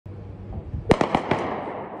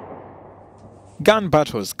Gun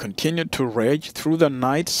battles continued to rage through the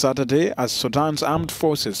night Saturday as Sudan's armed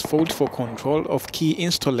forces fought for control of key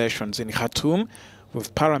installations in Khartoum,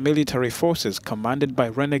 with paramilitary forces commanded by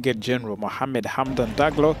renegade General Mohamed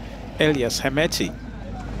Daglo, alias Hemedti.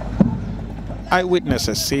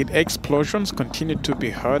 Eyewitnesses said explosions continued to be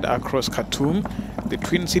heard across Khartoum, the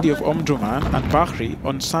twin city of Omdurman and Bahri,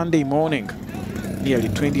 on Sunday morning. Nearly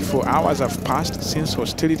 24 hours have passed since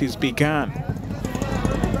hostilities began.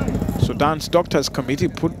 Sudan's Doctors Committee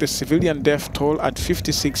put the civilian death toll at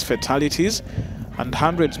 56 fatalities and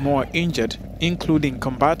hundreds more injured, including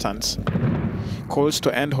combatants. Calls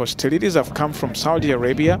to end hostilities have come from Saudi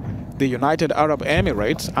Arabia, the United Arab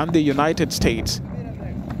Emirates and the United States.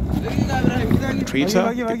 On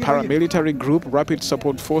Twitter, the paramilitary group Rapid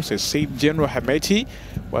Support Forces said General Hemedti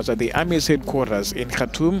was at the army's headquarters in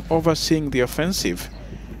Khartoum overseeing the offensive.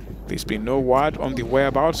 There's been no word on the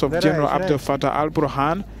whereabouts of General Abdel Fattah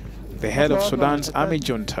al-Burhan, the head of Sudan's army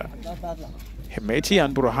junta. Hemedti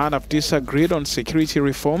and Burhan have disagreed on security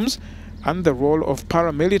reforms and the role of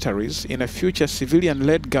paramilitaries in a future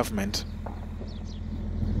civilian-led government.